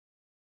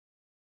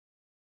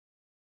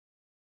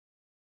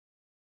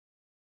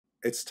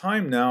It's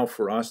time now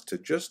for us to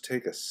just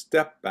take a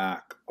step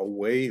back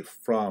away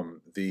from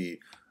the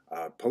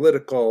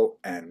political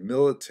and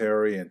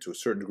military and to a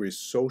certain degree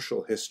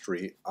social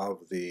history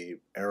of the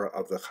era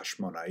of the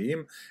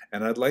Hashmonaim,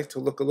 and I'd like to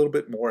look a little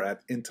bit more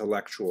at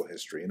intellectual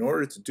history. In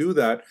order to do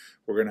that,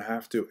 we're going to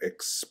have to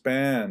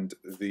expand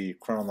the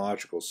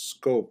chronological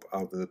scope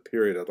of the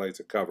period I'd like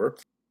to cover.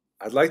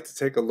 I'd like to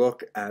take a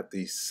look at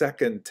the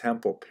Second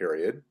Temple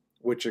period,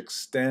 which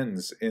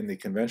extends in the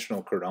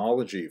conventional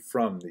chronology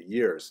from the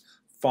years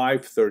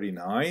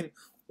 539,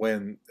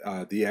 when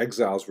the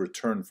exiles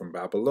returned from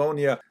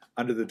Babylonia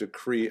under the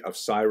decree of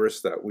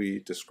Cyrus that we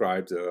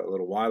described a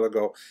little while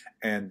ago,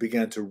 and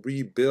began to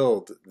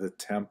rebuild the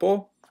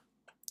temple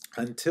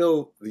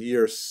until the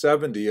year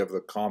 70 of the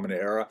Common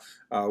Era,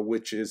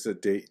 which is a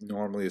date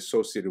normally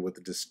associated with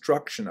the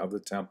destruction of the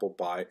temple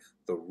by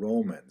the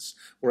Romans.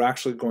 We're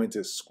actually going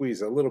to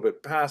squeeze a little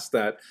bit past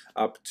that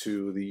up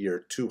to the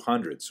year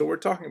 200. So we're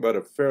talking about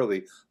a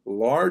fairly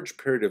large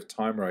period of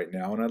time right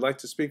now, and I'd like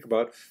to speak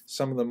about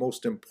some of the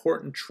most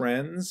important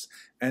trends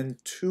and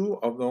two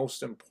of the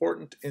most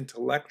important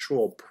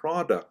intellectual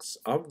products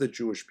of the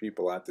Jewish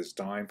people at this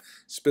time,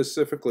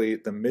 specifically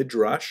the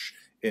Midrash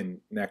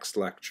in next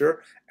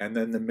lecture, and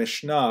then the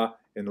Mishnah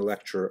in the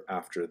lecture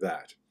after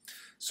that.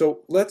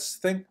 So let's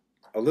think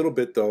a little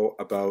bit, though,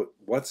 about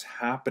what's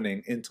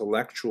happening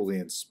intellectually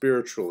and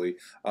spiritually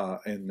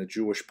in the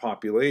Jewish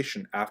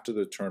population after the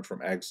return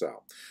from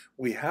exile.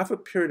 We have a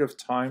period of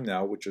time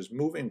now which is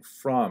moving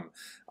from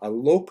a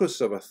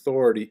locus of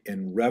authority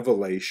in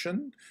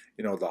revelation,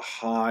 the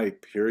high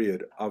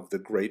period of the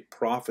great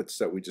prophets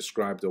that we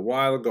described a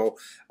while ago,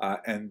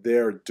 and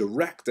their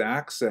direct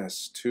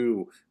access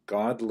to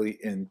godly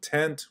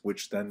intent,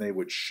 which then they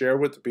would share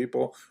with the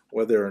people,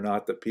 whether or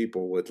not the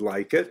people would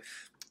like it.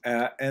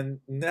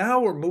 And now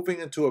we're moving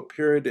into a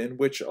period in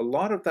which a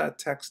lot of that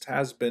text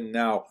has been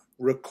now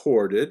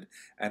recorded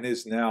and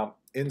is now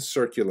in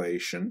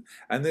circulation.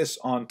 And this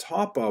on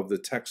top of the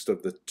text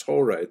of the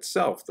Torah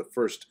itself, the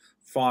first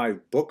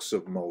 5 books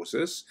of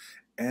Moses.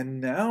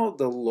 And now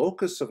the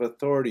locus of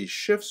authority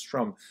shifts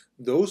from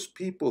those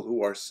people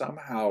who are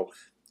somehow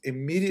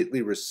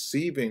immediately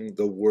receiving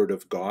the word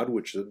of God,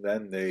 which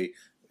then they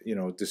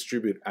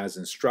distribute as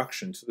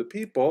instruction to the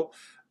people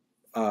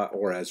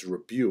or as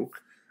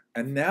rebuke.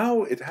 And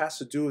now it has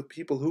to do with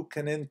people who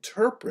can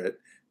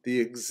interpret the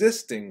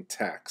existing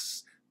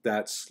texts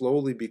that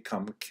slowly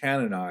become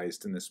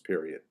canonized in this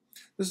period.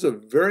 This is a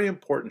very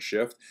important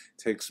shift.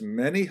 It takes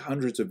many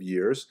hundreds of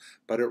years,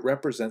 but it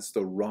represents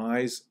the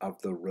rise of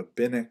the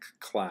rabbinic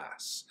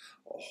class,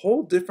 a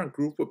whole different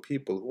group of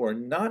people who are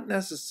not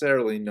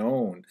necessarily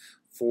known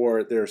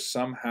for their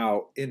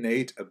somehow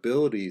innate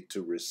ability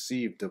to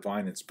receive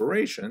divine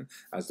inspiration,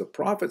 as the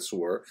prophets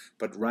were,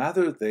 but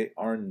rather they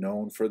are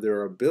known for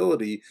their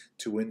ability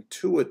to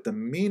intuit the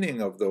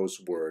meaning of those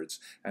words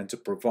and to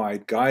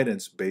provide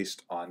guidance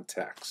based on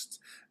text.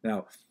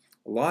 Now,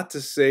 a lot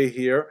to say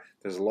here.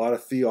 There's a lot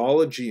of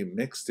theology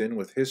mixed in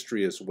with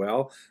history as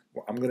well.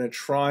 I'm going to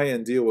try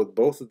and deal with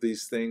both of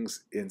these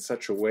things in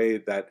such a way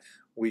that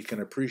we can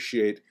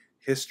appreciate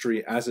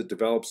history as it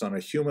develops on a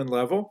human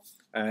level,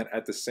 and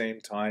at the same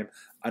time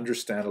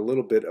understand a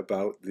little bit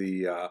about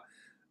the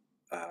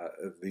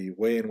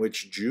way in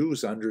which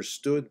Jews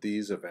understood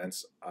these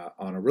events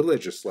on a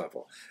religious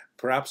level.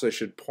 Perhaps I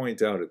should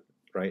point out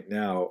right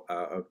now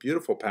a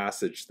beautiful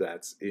passage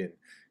that's in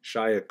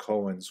Shia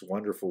Cohen's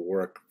wonderful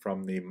work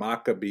From the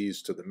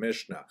Maccabees to the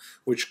Mishnah,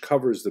 which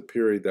covers the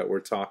period that we're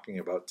talking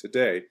about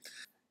today.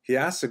 He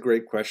asks a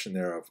great question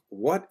there of,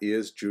 what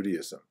is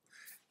Judaism?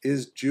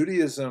 Is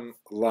Judaism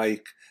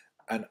like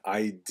an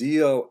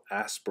ideal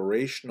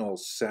aspirational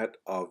set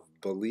of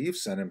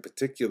beliefs and in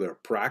particular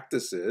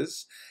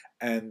practices,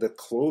 and the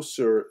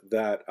closer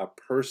that a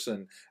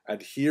person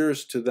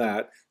adheres to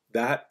that,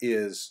 that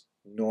is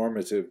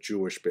normative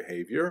Jewish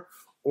behavior?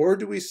 Or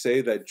do we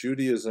say that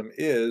Judaism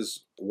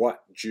is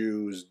what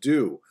Jews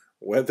do,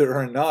 whether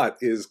or not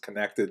is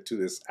connected to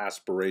this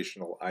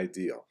aspirational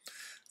ideal?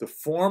 The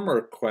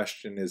former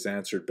question is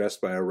answered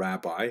best by a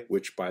rabbi,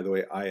 which, by the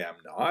way, I am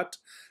not.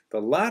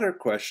 The latter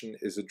question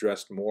is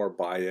addressed more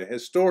by a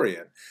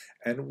historian,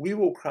 and we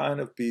will kind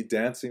of be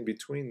dancing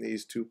between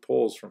these two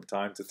poles from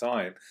time to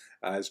time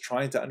as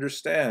trying to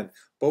understand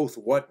both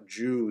what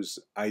Jews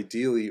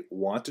ideally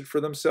wanted for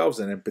themselves,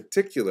 and in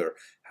particular,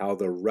 how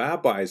the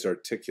rabbis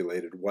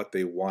articulated what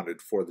they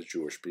wanted for the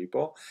Jewish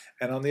people,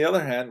 and on the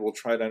other hand, we'll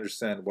try to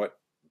understand what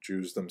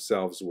Jews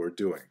themselves were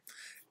doing.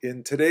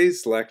 In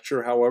today's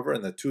lecture, however,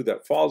 and the two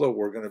that follow,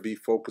 we're going to be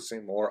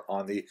focusing more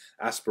on the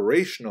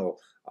aspirational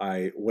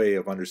way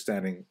of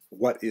understanding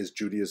what is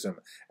Judaism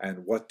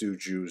and what do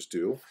Jews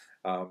do.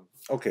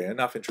 Okay,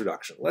 enough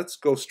introduction. Let's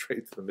go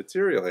straight to the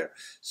material here.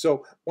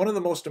 So one of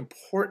the most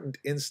important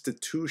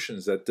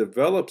institutions that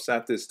develops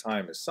at this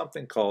time is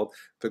something called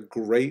the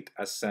Great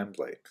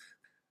Assembly.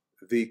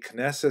 the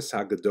Knesset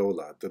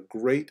Hagadola, the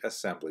Great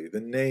Assembly.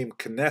 The name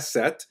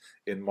Knesset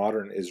in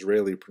modern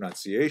Israeli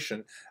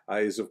pronunciation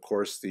is, of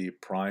course, the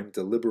prime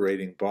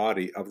deliberating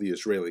body of the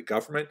Israeli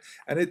government,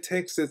 and it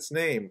takes its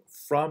name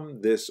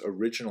from this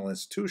original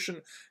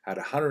institution, had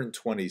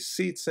 120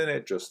 seats in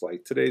it, just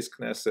like today's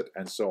Knesset,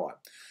 and so on.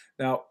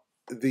 Now,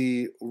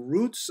 the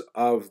roots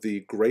of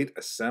the Great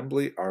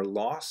Assembly are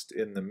lost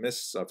in the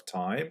mists of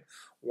time.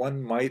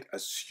 One might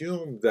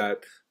assume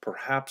that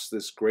perhaps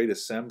this Great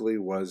Assembly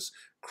was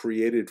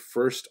created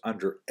first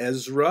under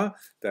Ezra,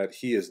 that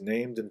he is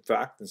named, in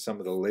fact, in some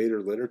of the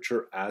later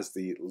literature as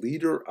the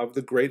leader of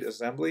the Great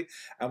Assembly.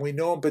 And we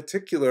know in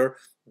particular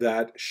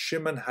that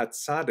Shimon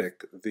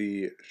HaTzadik,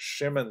 the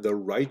Shimon the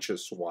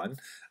righteous one,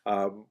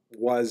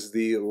 was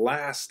the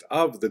last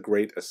of the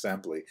Great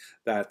Assembly.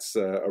 That's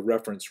a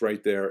reference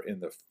right there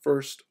in the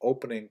first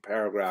opening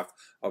paragraph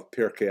of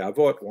Pirkei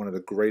Avot, one of the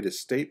greatest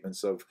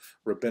statements of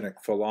rabbinic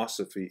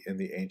philosophy in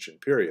the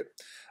ancient period.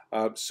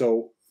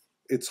 So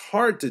it's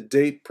hard to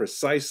date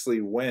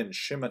precisely when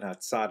Shimon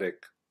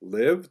HaTzadik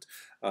lived.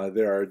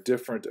 There are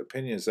different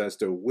opinions as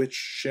to which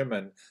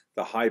Shimon,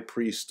 the high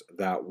priest,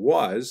 that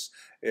was.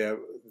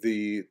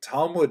 The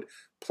Talmud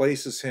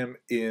places him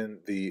in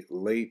the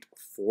late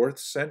 4th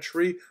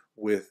century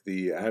with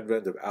the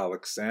advent of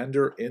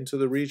Alexander into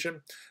the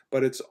region,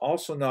 but it's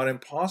also not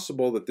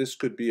impossible that this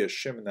could be a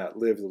Shimon that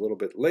lived a little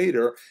bit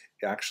later,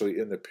 actually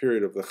in the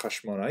period of the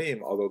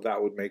Chashmonaim, although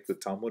that would make the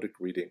Talmudic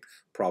reading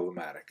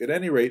problematic. At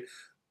any rate,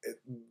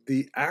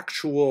 the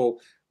actual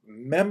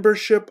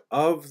membership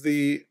of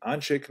the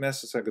Anshe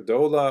Knesset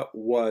Hagadola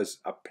was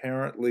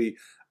apparently,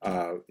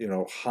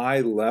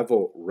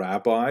 high-level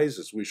rabbis,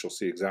 as we shall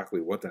see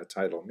exactly what that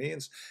title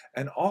means,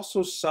 and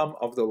also some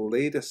of the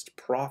latest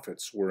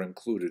prophets were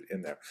included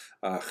in there.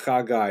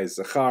 Haggai,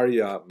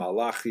 Zechariah,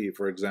 Malachi,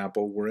 for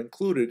example, were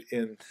included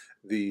in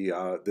the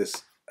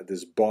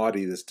this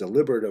body, this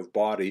deliberative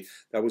body,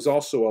 that was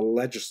also a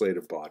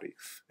legislative body.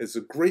 It's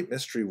a great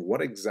mystery.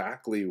 What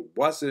exactly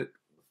was it?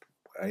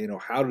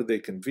 How did they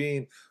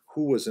convene?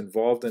 Who was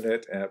involved in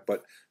it?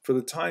 But for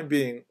the time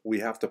being, we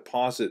have to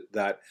posit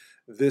that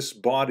this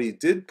body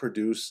did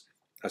produce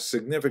a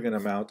significant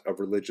amount of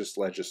religious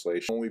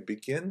legislation. When we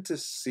begin to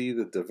see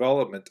the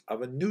development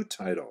of a new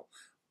title,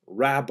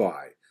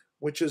 rabbi,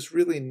 which is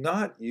really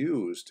not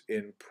used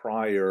in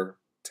prior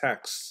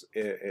texts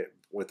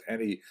with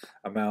any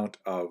amount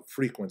of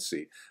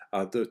frequency.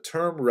 The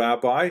term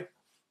rabbi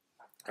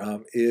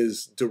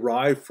is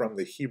derived from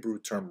the Hebrew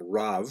term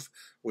rav,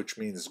 which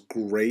means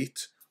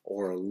great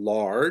or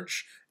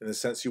large, in the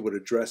sense you would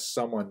address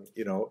someone,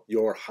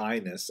 your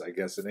highness, I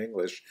guess in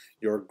English,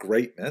 your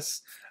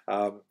greatness.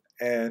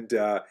 And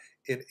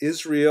in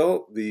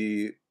Israel,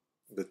 the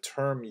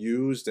term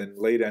used in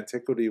late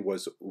antiquity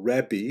was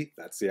Rebbe,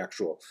 that's the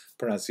actual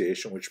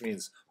pronunciation, which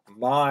means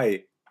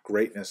my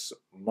greatness,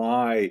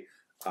 my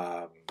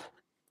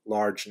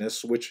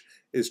largeness, which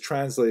is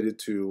translated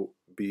to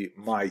be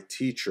my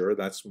teacher.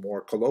 That's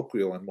more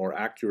colloquial and more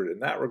accurate in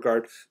that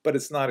regard, but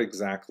it's not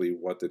exactly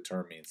what the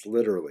term means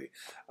literally.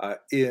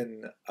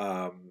 In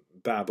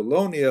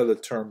Babylonia, the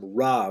term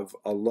Rav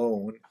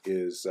alone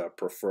is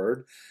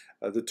preferred.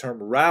 The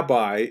term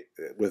rabbi,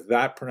 with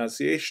that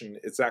pronunciation,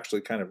 it's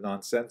actually kind of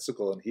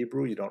nonsensical in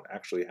Hebrew. You don't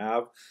actually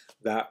have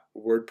that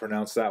word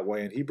pronounced that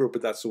way in Hebrew,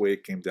 but that's the way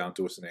it came down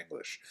to us in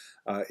English.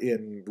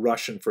 In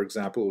Russian, for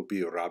example, it would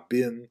be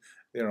rabbin.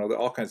 There are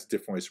all kinds of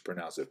different ways to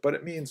pronounce it, but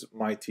it means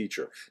my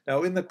teacher.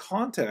 Now, in the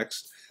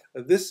context,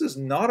 this is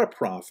not a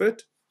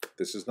prophet,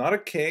 this is not a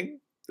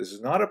king, this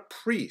is not a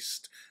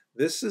priest.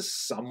 This is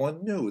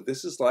someone new.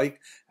 This is like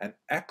an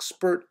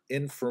expert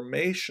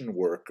information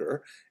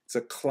worker. It's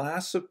a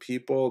class of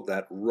people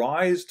that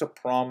rise to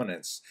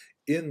prominence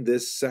in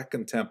this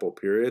Second Temple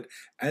period,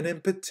 and in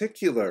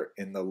particular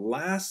in the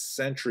last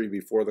century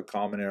before the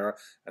Common Era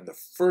and the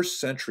first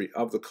century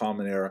of the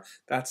Common Era.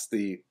 That's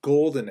the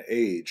golden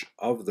age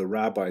of the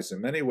rabbis.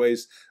 In many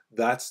ways,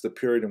 that's the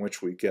period in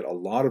which we get a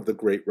lot of the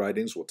great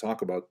writings. We'll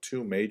talk about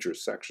two major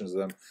sections of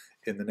them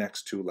in the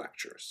next two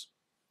lectures.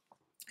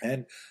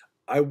 And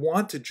I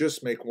want to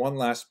just make one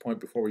last point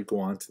before we go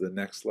on to the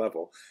next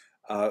level.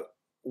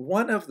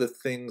 One of the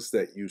things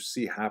that you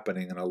see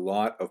happening in a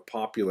lot of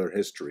popular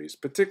histories,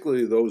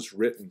 particularly those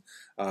written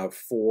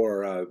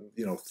for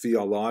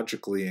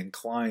theologically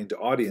inclined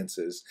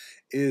audiences,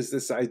 is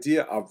this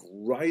idea of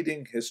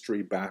writing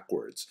history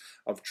backwards,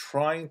 of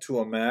trying to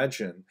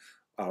imagine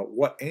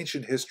what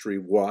ancient history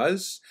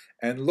was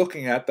and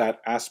looking at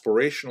that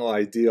aspirational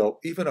ideal,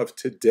 even of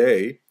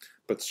today,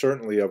 but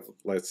certainly of,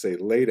 let's say,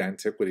 late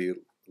antiquity,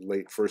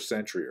 late 1st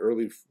century,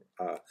 early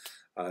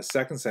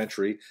 2nd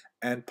century,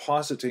 and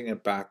positing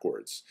it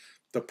backwards.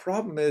 The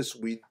problem is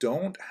we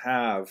don't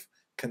have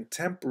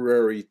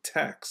contemporary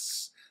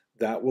texts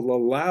that will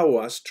allow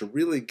us to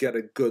really get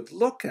a good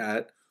look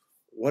at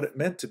what it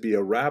meant to be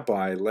a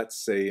rabbi, let's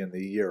say in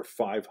the year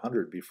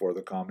 500 before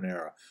the Common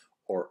Era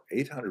or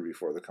 800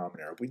 before the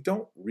Common Era. We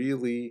don't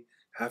really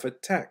have a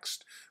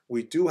text.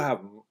 We do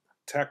have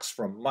texts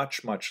from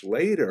much, much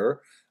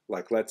later,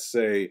 like let's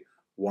say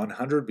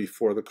 100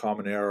 before the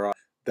Common Era,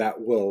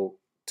 that will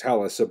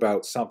tell us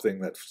about something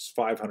that's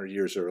 500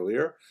 years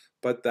earlier,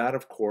 but that,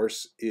 of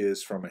course,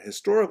 is from a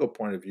historical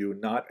point of view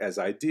not as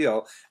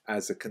ideal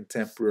as a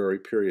contemporary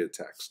period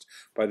text.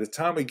 By the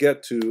time we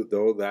get to,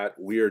 though, that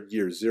weird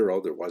year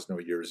zero, there was no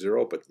year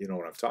zero, but you know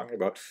what I'm talking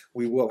about,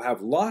 we will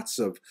have lots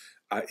of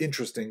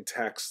interesting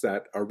texts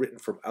that are written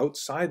from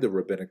outside the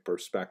rabbinic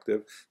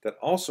perspective that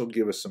also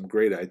give us some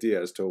great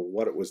ideas as to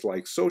what it was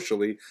like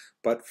socially.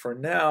 But for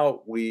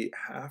now, we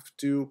have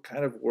to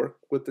kind of work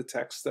with the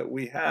texts that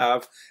we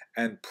have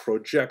and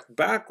project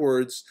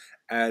backwards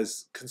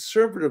as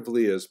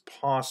conservatively as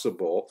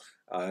possible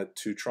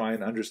to try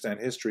and understand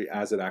history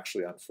as it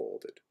actually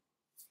unfolded.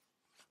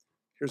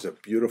 Here's a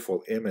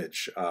beautiful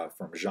image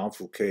from Jean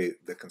Fouquet,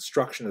 the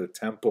construction of the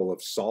Temple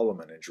of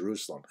Solomon in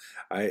Jerusalem.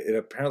 It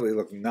apparently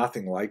looked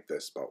nothing like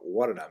this, but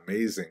what an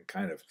amazing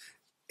kind of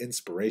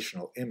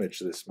inspirational image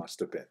this must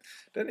have been.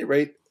 At any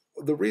rate,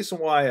 the reason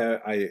why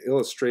I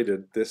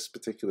illustrated this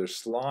particular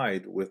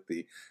slide with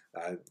the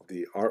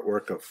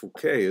artwork of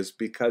Fouquet is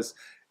because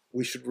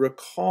we should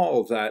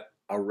recall that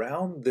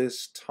around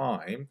this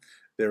time,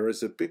 there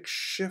is a big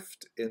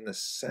shift in the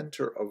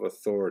center of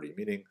authority,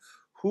 meaning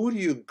who do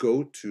you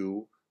go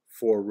to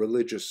for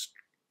religious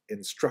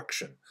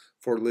instruction,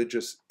 for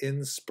religious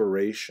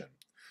inspiration?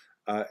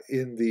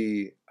 In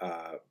the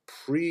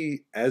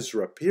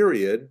pre-Ezra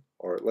period,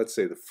 or let's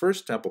say the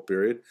First Temple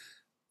period,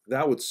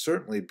 that would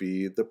certainly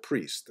be the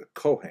priest, the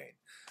Kohen.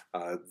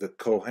 The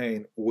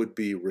Kohen would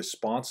be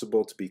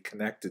responsible to be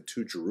connected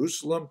to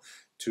Jerusalem,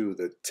 to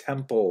the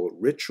temple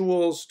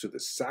rituals, to the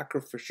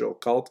sacrificial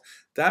cult.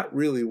 That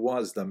really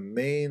was the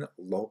main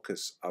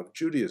locus of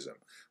Judaism.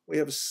 We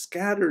have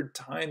scattered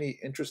tiny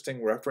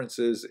interesting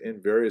references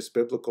in various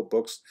biblical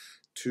books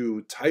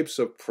to types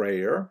of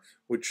prayer,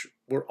 which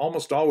were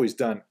almost always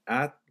done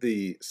at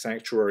the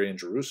sanctuary in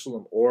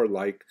Jerusalem, or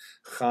like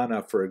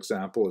Hannah, for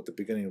example, at the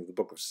beginning of the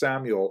book of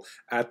Samuel,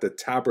 at the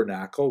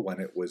tabernacle when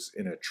it was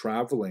in a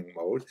traveling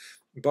mode.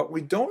 But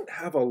we don't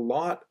have a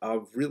lot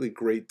of really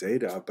great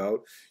data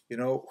about, you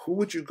know, who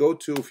would you go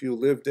to if you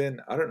lived in,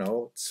 I don't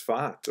know,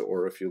 Tzfat,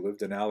 or if you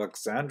lived in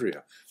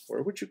Alexandria?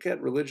 Where would you get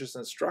religious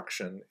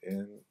instruction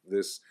in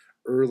this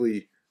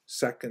early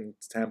Second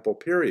Temple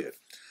period?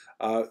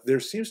 There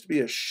seems to be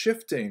a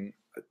shifting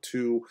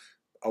to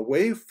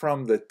away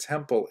from the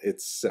temple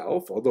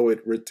itself, although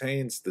it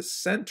retains the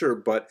center,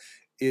 but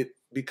it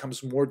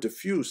becomes more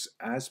diffuse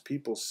as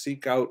people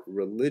seek out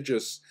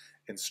religious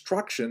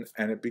instruction,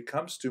 and it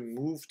becomes to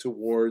move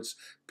towards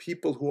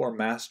people who are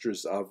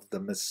masters of the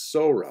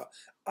Masorah,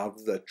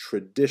 of the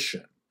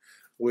tradition,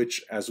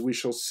 which, as we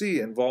shall see,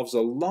 involves a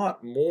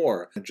lot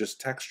more than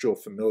just textual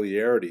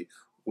familiarity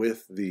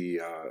with the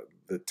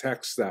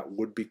texts that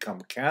would become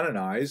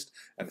canonized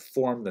and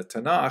form the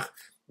Tanakh,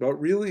 but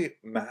really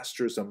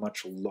masters a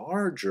much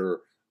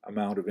larger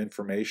amount of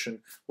information,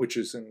 which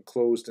is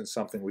enclosed in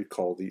something we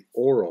call the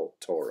oral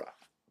Torah.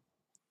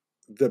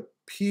 The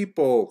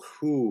people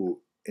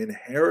who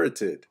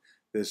inherited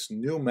this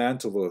new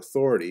mantle of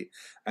authority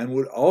and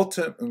would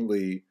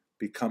ultimately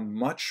become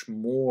much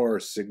more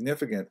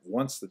significant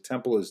once the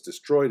temple is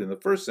destroyed in the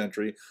first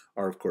century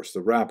are, of course,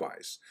 the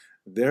rabbis.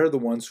 They're the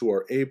ones who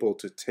are able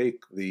to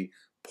take the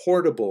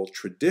portable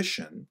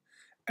tradition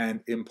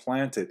and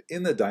implant it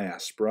in the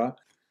diaspora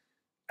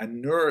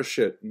and nourish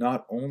it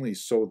not only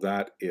so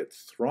that it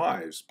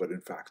thrives, but in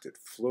fact it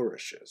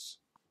flourishes.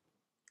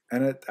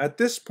 And at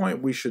this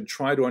point, we should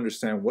try to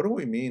understand, what do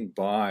we mean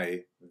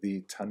by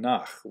the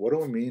Tanakh? What do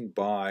we mean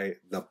by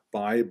the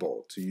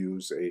Bible, to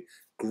use a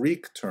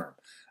Greek term?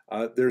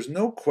 There's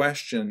no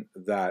question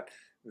that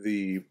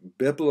the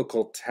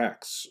biblical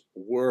texts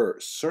were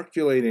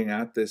circulating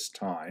at this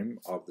time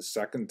of the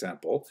Second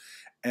Temple,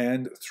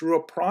 and through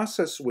a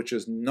process which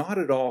is not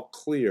at all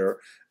clear,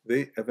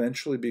 they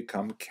eventually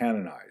become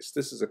canonized.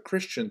 This is a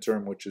Christian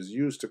term which is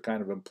used to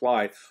kind of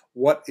imply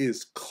what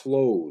is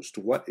closed,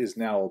 what is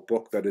now a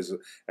book that is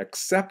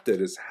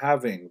accepted as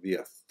having the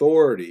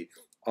authority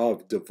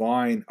of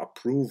divine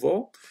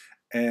approval.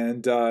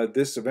 And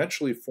this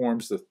eventually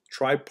forms the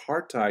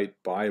tripartite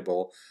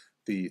Bible: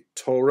 the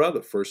Torah,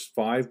 the first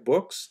 5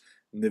 books,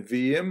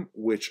 Nevi'im,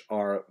 which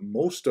are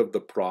most of the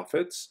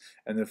prophets,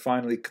 and then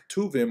finally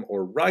Ketuvim,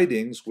 or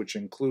writings, which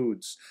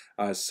includes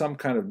some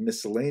kind of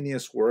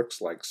miscellaneous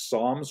works like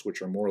Psalms,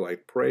 which are more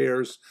like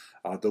prayers,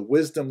 the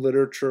wisdom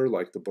literature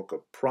like the book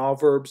of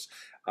Proverbs,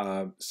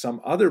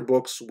 some other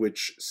books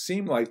which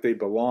seem like they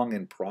belong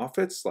in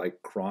prophets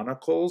like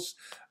Chronicles,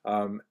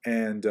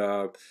 and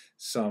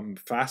some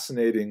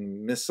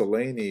fascinating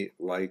miscellany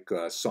like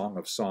Song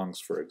of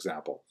Songs, for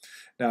example.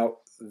 Now,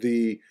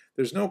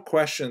 there's no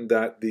question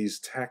that these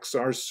texts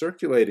are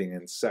circulating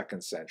in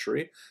 2nd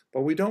century,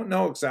 but we don't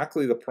know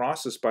exactly the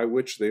process by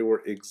which they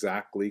were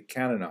exactly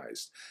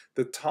canonized.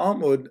 The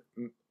Talmud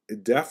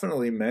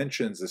definitely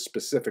mentions a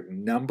specific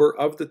number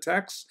of the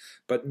texts,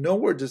 but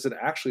nowhere does it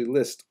actually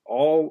list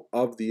all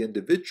of the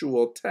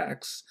individual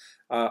texts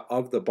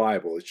of the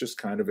Bible. It's just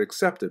kind of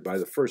accepted. By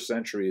the 1st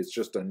century, it's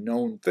just a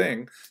known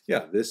thing.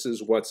 Yeah, this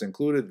is what's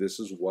included.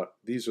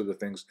 These are the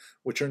things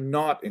which are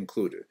not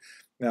included.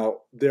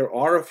 Now, there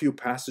are a few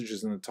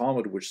passages in the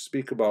Talmud which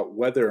speak about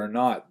whether or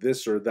not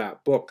this or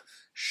that book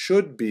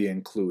should be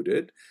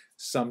included.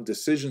 Some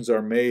decisions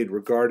are made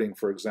regarding,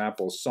 for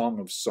example, Song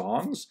of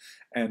Songs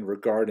and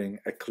regarding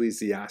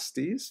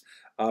Ecclesiastes,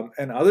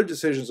 and other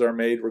decisions are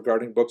made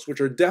regarding books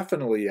which are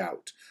definitely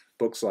out.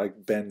 Books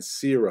like Ben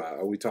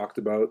Sira. We talked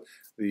about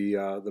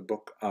the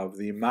book of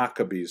the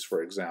Maccabees,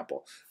 for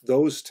example.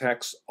 Those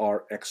texts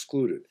are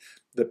excluded.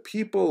 The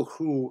people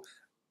who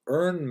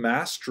earn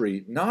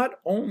mastery not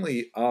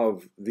only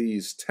of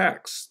these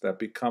texts that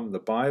become the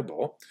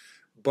Bible,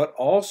 but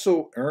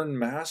also earn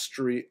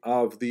mastery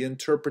of the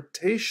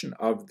interpretation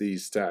of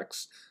these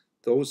texts.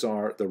 Those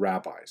are the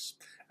rabbis.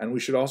 And we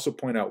should also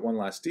point out one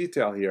last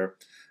detail here.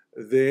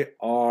 They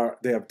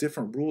have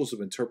different rules of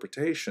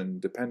interpretation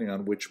depending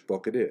on which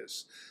book it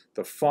is.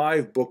 The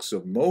 5 books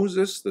of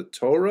Moses, the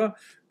Torah,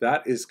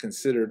 that is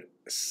considered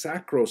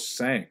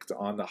sacrosanct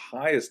on the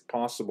highest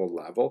possible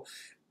level.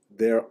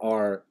 There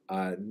are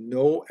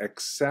no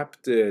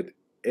accepted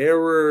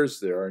errors,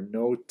 there are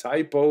no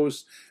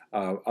typos,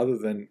 other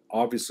than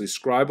obviously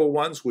scribal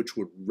ones, which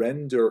would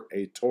render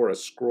a Torah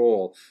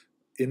scroll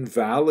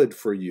invalid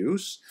for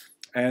use.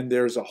 And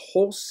there's a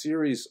whole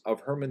series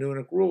of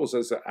hermeneutic rules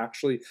as to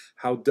actually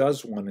how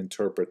does one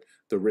interpret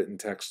the written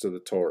text of the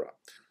Torah.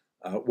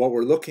 What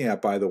we're looking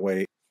at, by the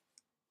way,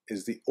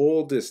 is the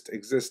oldest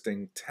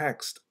existing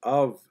text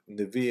of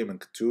Nevi'im and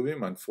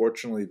Ketuvim.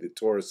 Unfortunately, the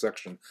Torah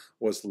section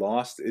was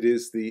lost. It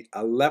is the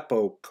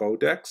Aleppo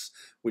Codex,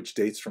 which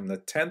dates from the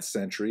 10th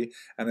century.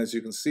 And as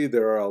you can see,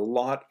 there are a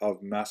lot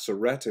of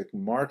Masoretic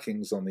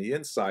markings on the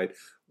inside,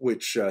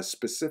 which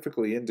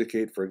specifically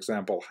indicate, for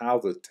example, how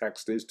the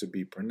text is to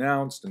be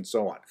pronounced and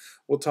so on.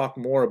 We'll talk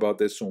more about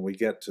this when we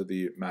get to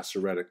the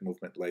Masoretic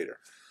movement later.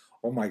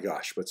 Oh my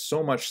gosh, but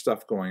so much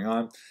stuff going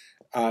on.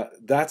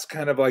 That's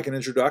kind of like an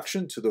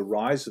introduction to the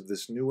rise of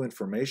this new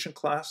information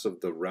class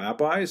of the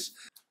rabbis.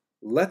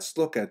 Let's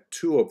look at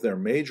 2 of their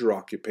major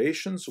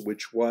occupations,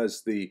 which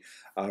was the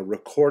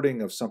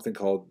recording of something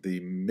called the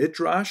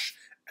Midrash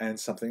and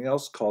something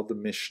else called the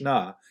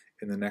Mishnah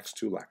in the next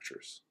 2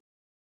 lectures.